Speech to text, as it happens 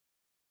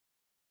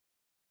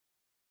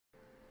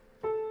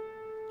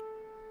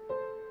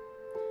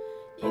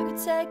You could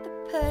take the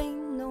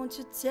pain, don't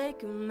you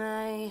take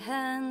my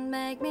hand.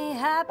 Make me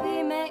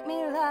happy, make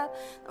me laugh.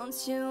 Don't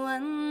you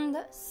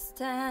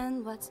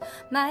understand what's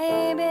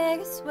my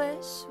biggest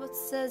wish? What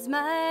says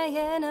my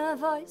inner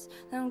voice?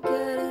 Don't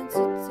get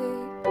into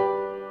deep.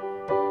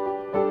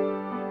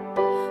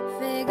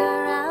 Figure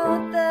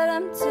out that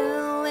I'm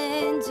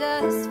doing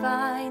just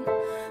fine,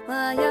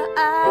 while your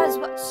eyes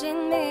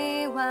watching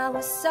me while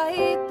we're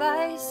side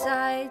by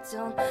side.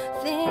 Don't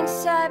think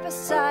side by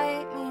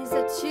side means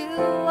that you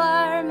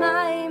are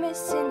my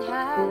missing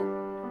half.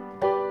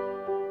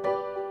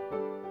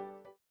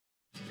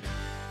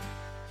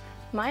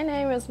 My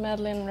name is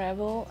Madeline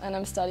and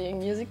I'm studying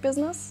music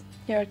business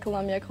here at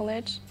Columbia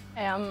College.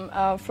 I am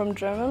from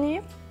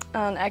Germany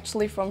and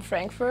actually from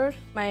Frankfurt.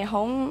 My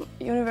home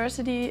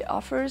university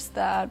offers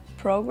that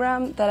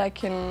program that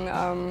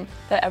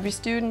that every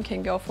student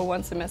can go for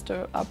 1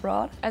 semester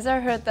abroad. As I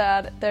heard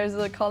that there's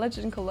a college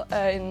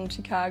in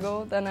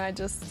Chicago, then I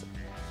just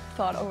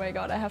thought, oh my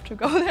god, I have to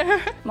go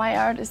there. My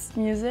art is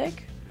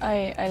music.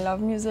 I love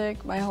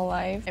music my whole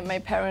life. And my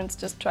parents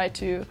just tried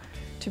to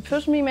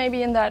push me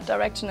maybe in that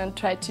direction and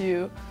try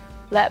to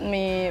let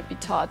me be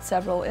taught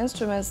several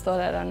instruments so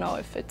that I know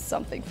if it's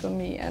something for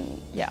me,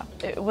 and yeah,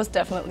 it was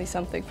definitely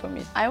something for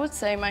me. I would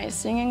say my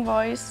singing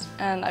voice,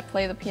 and I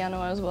play the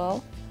piano as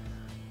well,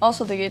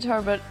 also the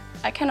guitar, but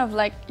I kind of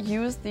like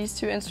use these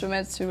two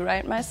instruments to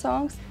write my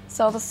songs.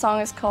 So the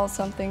song is called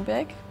Something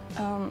Big.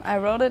 I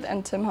wrote it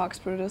and Tim Hawks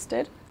produced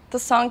it. The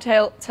song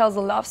tells a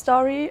love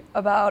story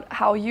about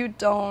how you're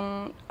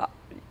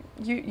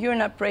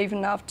not brave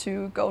enough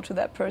to go to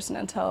that person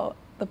and tell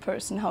the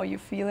person how you're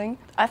feeling.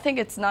 I think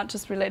it's not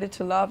just related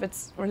to love,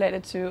 it's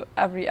related to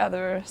every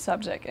other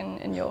subject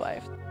in your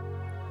life.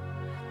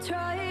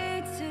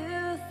 Try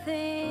to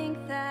think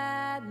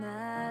that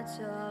much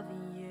of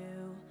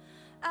you.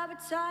 Every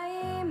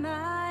time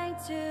my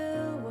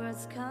two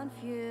words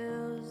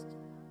confused.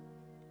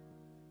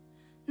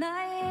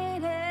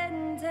 Night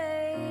and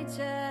day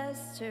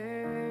just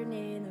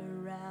turning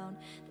around.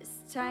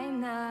 This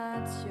time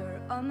that you're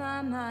on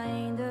my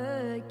mind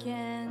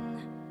again.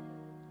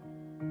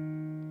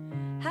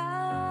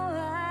 How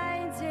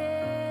I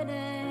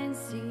didn't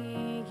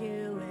see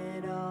you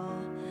at all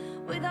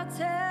without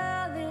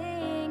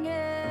telling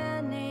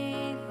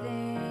anything.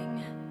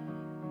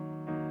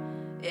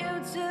 You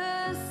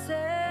just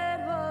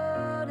said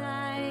what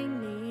I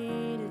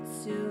needed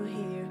to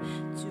hear.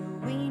 Do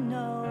we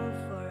know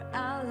for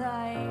our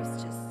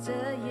lives just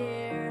a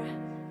year?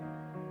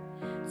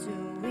 Do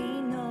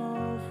we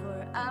know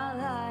for our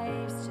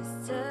lives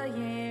just a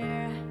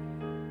year?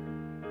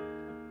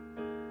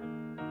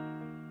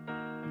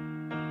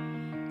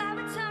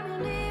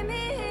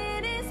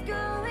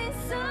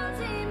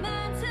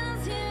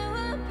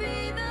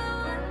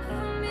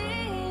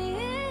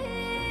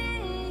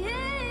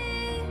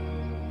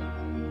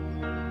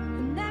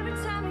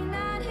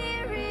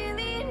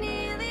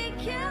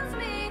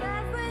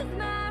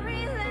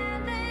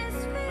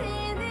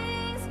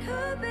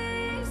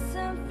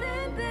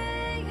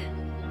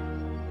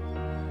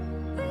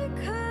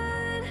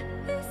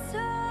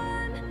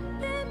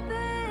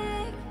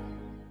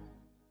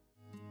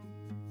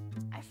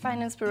 I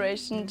find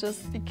inspiration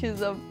just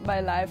because of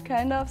my life,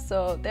 kind of.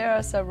 So there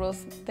are several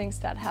things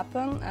that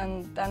happen,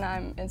 and then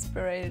I'm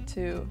inspired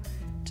to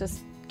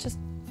just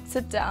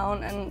sit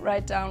down and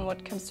write down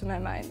what comes to my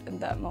mind in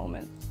that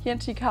moment. Hier in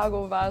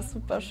Chicago war es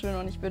super schön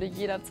und ich würde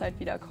jederzeit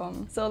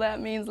wiederkommen. So that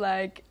means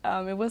like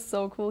it was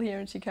so cool here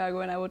in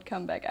Chicago and I would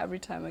come back every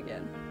time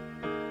again.